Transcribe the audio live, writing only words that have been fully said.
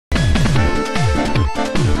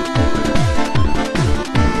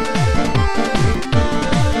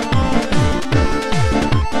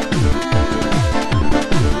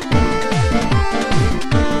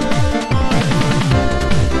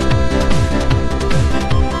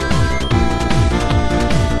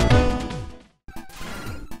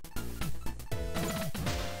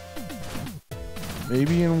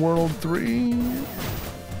in World 3?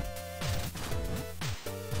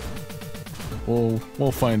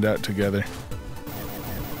 We'll find out together.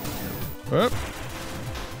 Whoop.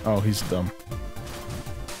 Oh, he's dumb.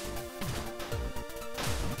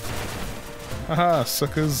 Haha,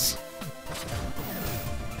 suckers.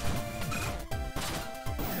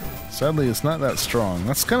 Sadly, it's not that strong.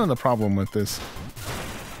 That's kind of the problem with this.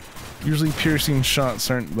 Usually piercing shots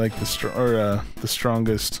aren't like the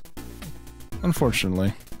strongest.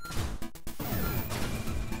 Unfortunately.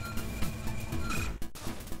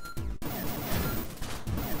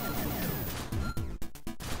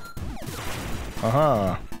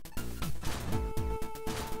 Aha.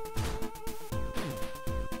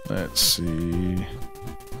 Let's see.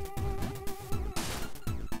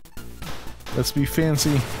 Let's be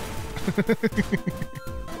fancy.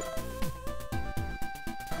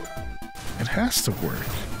 It has to work.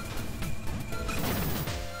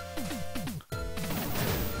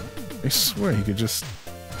 I swear he could just...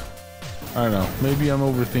 I don't know. Maybe I'm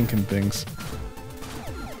overthinking things.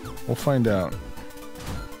 We'll find out.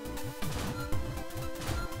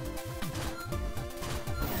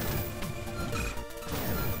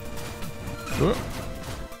 Oh.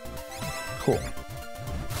 Cool.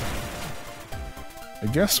 I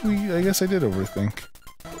guess I did overthink.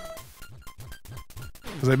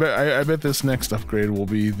 Because I bet this next upgrade will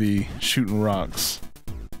be the shooting rocks.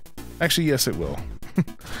 Actually, yes, it will.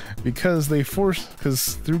 Because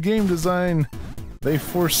through game design, they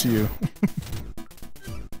force you.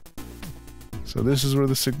 So this is where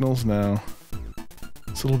the signal's now.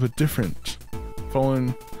 It's a little bit different.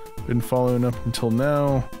 Been following up until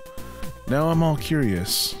now. Now I'm all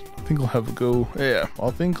curious. I think I'll have a go. Yeah,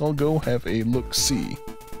 I think I'll go have a look-see.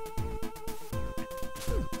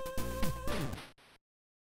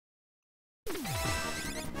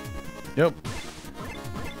 Yep.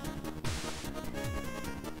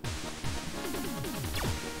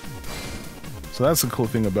 So that's the cool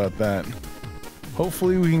thing about that.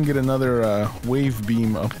 Hopefully we can get another wave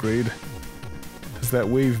beam upgrade. Because that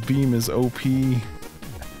wave beam is OP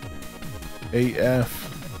AF.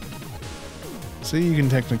 See, you can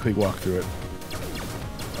technically walk through it.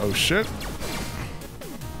 Oh shit.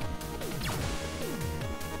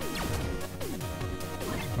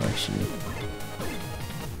 Actually,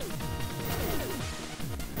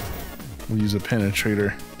 we'll use a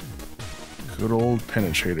penetrator. Good old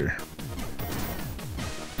penetrator.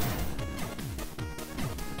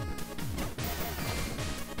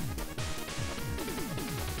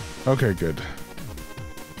 Okay, good.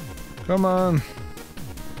 Come on.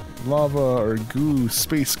 Lava or goo,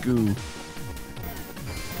 space goo.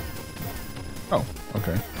 Oh,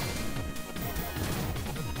 okay.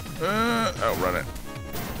 Outrun it.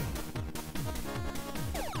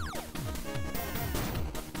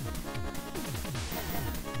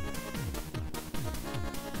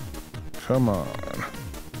 Come on.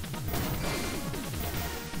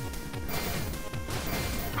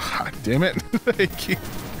 Ah, damn it.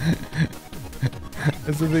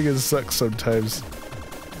 That's the thing, it sucks sometimes.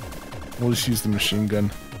 We'll just use the machine gun.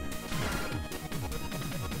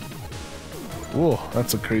 Whoa,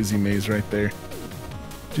 that's a crazy maze right there.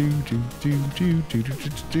 Do do do do do do do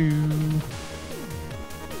do.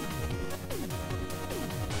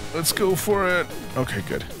 Let's go for it. Okay,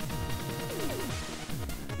 good.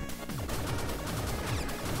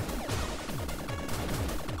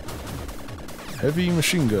 Heavy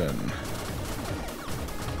machine gun.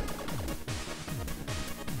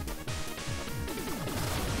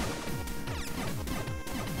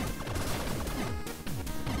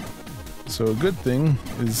 So a good thing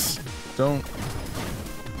is don't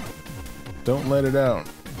let it out.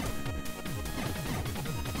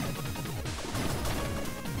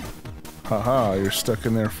 Haha, you're stuck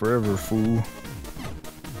in there forever, fool.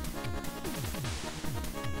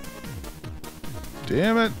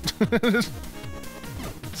 Damn it.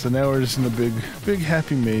 So now we're just in the big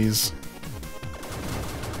happy maze.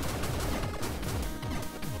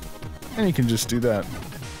 And you can just do that.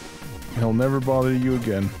 He'll never bother you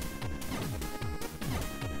again.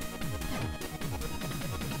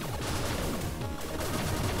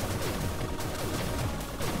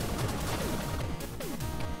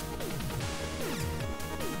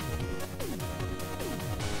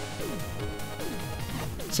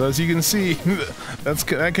 So as you can see,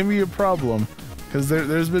 that can be a problem, because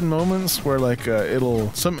there's been moments where like I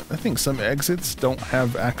think some exits don't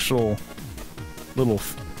have actual little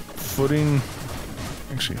footing.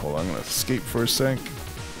 Actually, hold on, I'm gonna escape for a sec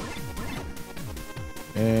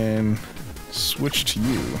and switch to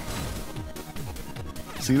you.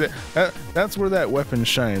 See that's where that weapon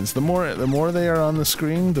shines. The more they are on the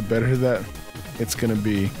screen, the better that it's gonna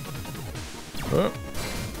be. Oh.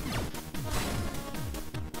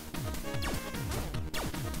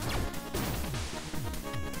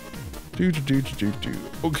 Do.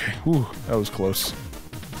 Okay, whew, that was close.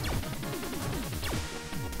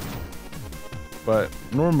 But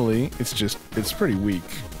normally, it's pretty weak.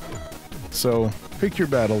 So, pick your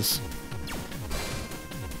battles.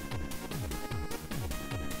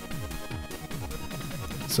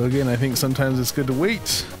 So again, I think sometimes it's good to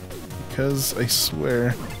wait, because I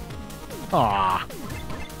swear... Ah,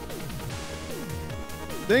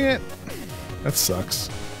 dang it! That sucks.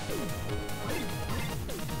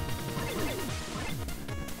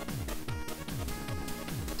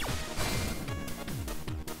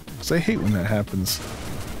 I hate when that happens.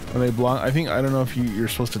 When they block, I don't know if you're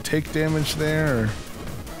supposed to take damage there, or...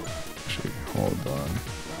 Actually, hold on.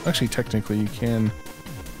 Actually, technically you can...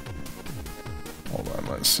 Hold on,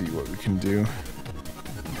 let's see what we can do.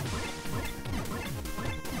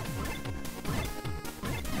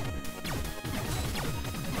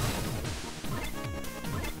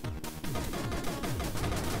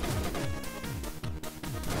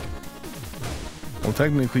 Well,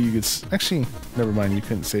 technically you could... Actually, never mind, you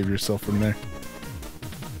couldn't save yourself from there.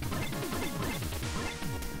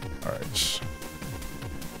 Alright.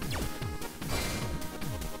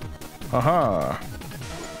 Haha!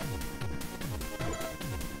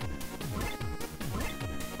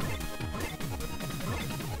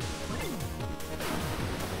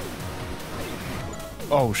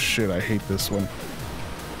 Oh shit, I hate this one.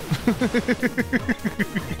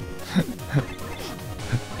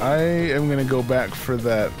 I am gonna go back for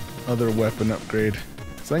that other weapon upgrade,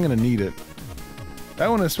 because I'm gonna need it. That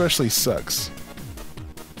one especially sucks.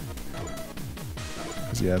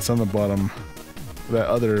 Because yeah, it's on the bottom of that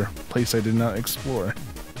other place I did not explore.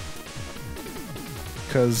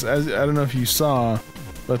 Because, I don't know if you saw,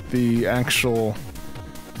 but the actual...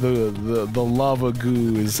 The lava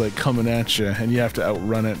goo is like coming at you, and you have to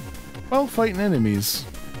outrun it while fighting enemies.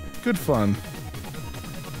 Good fun.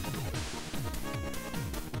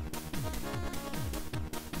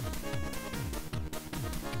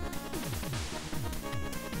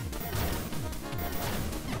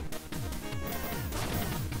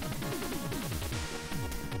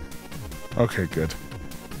 Okay, good.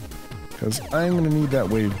 Because I'm gonna need that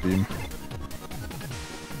wave beam.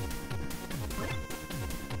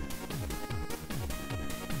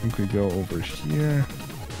 I think we go over here.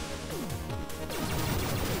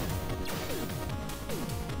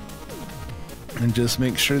 And just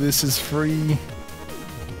make sure this is free.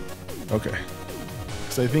 Okay.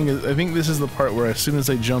 Because I think this is the part where as soon as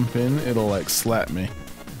I jump in, it'll like slap me.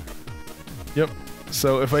 Yep.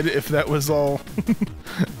 So if that was all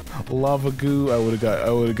lava goo, I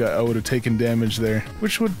would have taken damage there,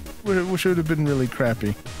 which would have been really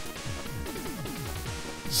crappy.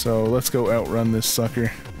 So let's go outrun this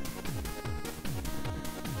sucker.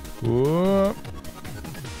 Whoop.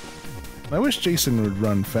 I wish Jason would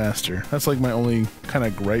run faster. That's like my only kind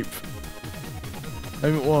of gripe.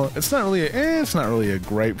 I mean, well, it's not really a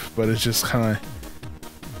gripe, but it's just kind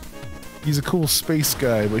of... He's a cool space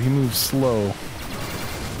guy, but he moves slow.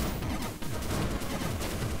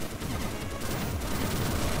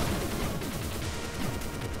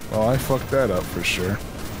 Well, I fucked that up for sure.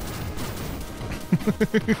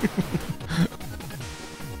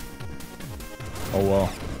 Oh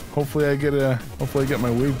well. Hopefully I get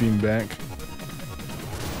my wave beam back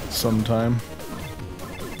sometime.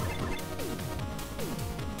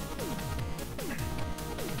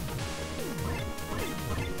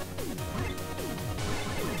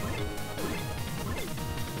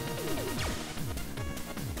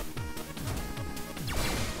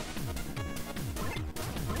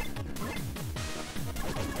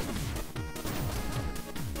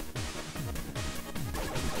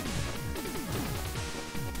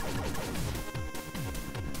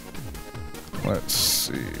 Let's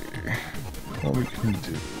see what we can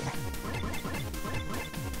do.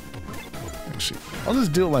 Actually, I'll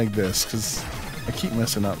just do it like this, because I keep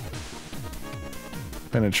messing up.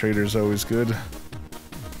 Penetrator's always good.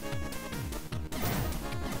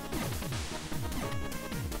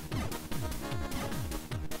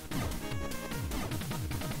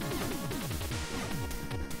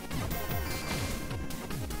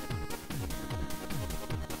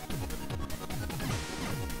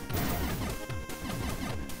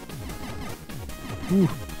 Ooh. Okay.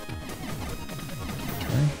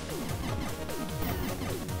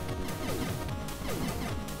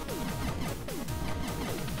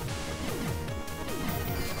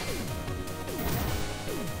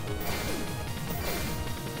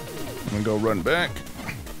 I'm gonna go run back.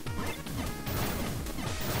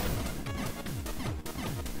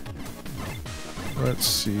 Let's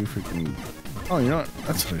see if we can... Oh, you know what?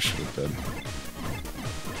 That's what I should have done.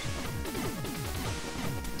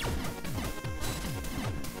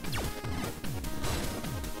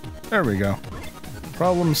 There we go.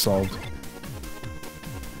 Problem solved.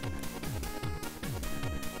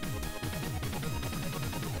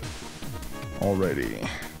 Alrighty.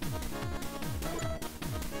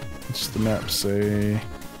 What's the map say?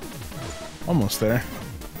 Almost there.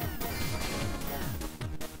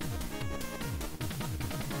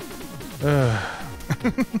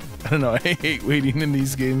 I don't know, I hate waiting in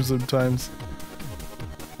these games sometimes.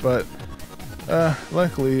 But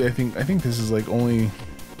luckily I think this is like only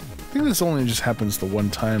this only just happens the one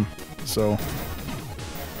time, so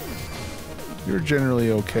you're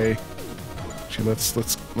generally okay. Actually,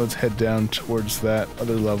 let's head down towards that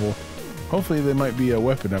other level. Hopefully there might be a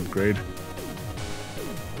weapon upgrade.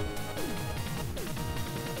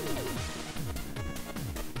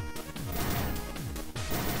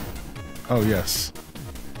 Oh yes.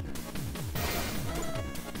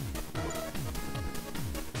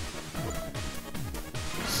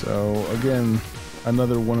 So again,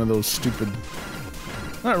 another one of those stupid,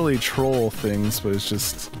 not really troll things, but it's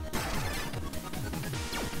just...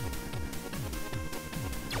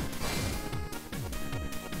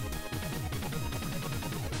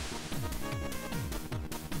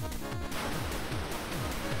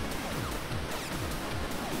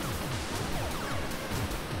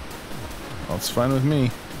 Well, it's fine with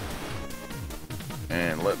me.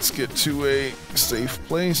 And let's get to a safe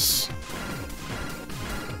place.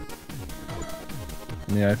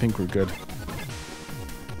 Yeah, I think we're good.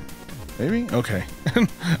 Maybe? Okay. I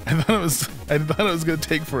thought it was gonna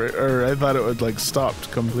take for it, or I thought it would like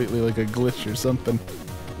stopped completely, like a glitch or something.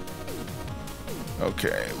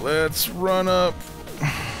 Okay, let's run up.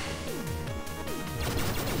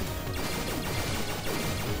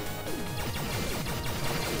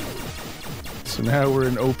 So now we're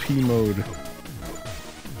in OP mode.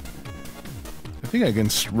 I think I can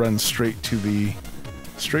run straight to the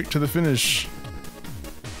finish.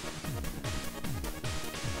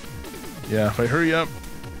 Yeah, if I hurry up.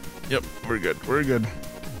 Yep, we're good. We're good.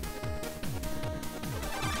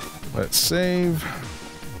 Let's save.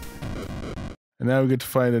 And now we get to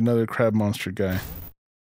find another crab monster guy.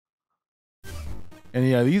 And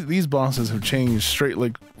yeah, these bosses have changed straight,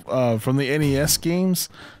 like from the NES games.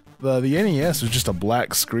 The NES was just a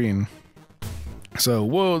black screen. So,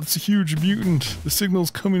 whoa, it's a huge mutant. The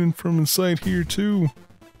signal's coming in from inside here too.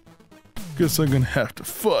 Guess I'm gonna have to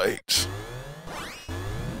fight.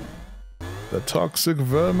 The toxic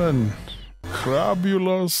vermin.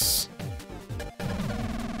 Crabulous.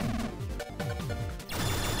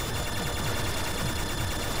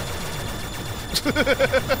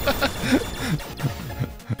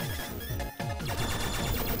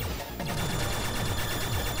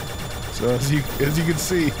 So as you can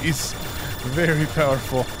see, he's very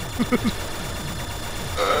powerful.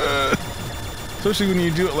 Especially when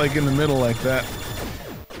you do it like in the middle like that.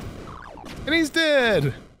 And he's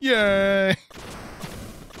dead! Yay!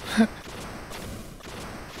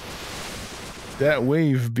 That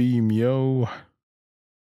wave beam, yo.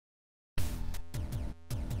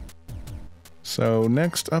 So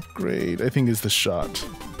next upgrade, I think, is the shot.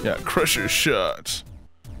 Yeah, Crusher shot.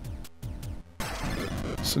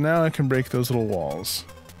 So now I can break those little walls.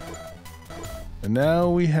 And now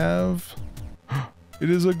we have... It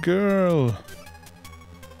is a girl!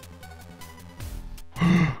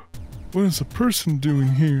 What is a person doing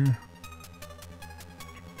here?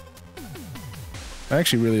 I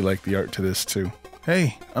actually really like the art to this too.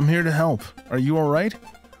 Hey, I'm here to help. Are you alright?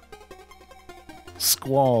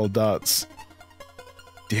 Squall dots.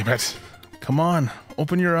 Damn it. Come on,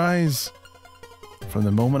 open your eyes. From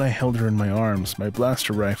the moment I held her in my arms, my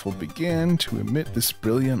blaster rifle began to emit this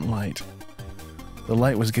brilliant light. The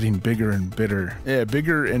light was getting bigger and bigger. Yeah,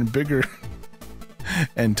 bigger and bigger.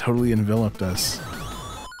 And totally enveloped us.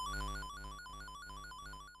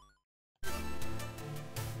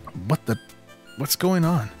 What the... What's going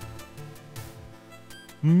on?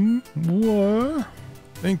 What?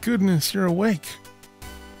 Thank goodness you're awake.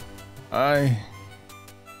 You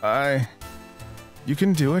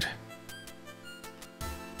can do it.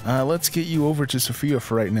 Let's get you over to Sophia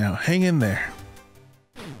for right now. Hang in there.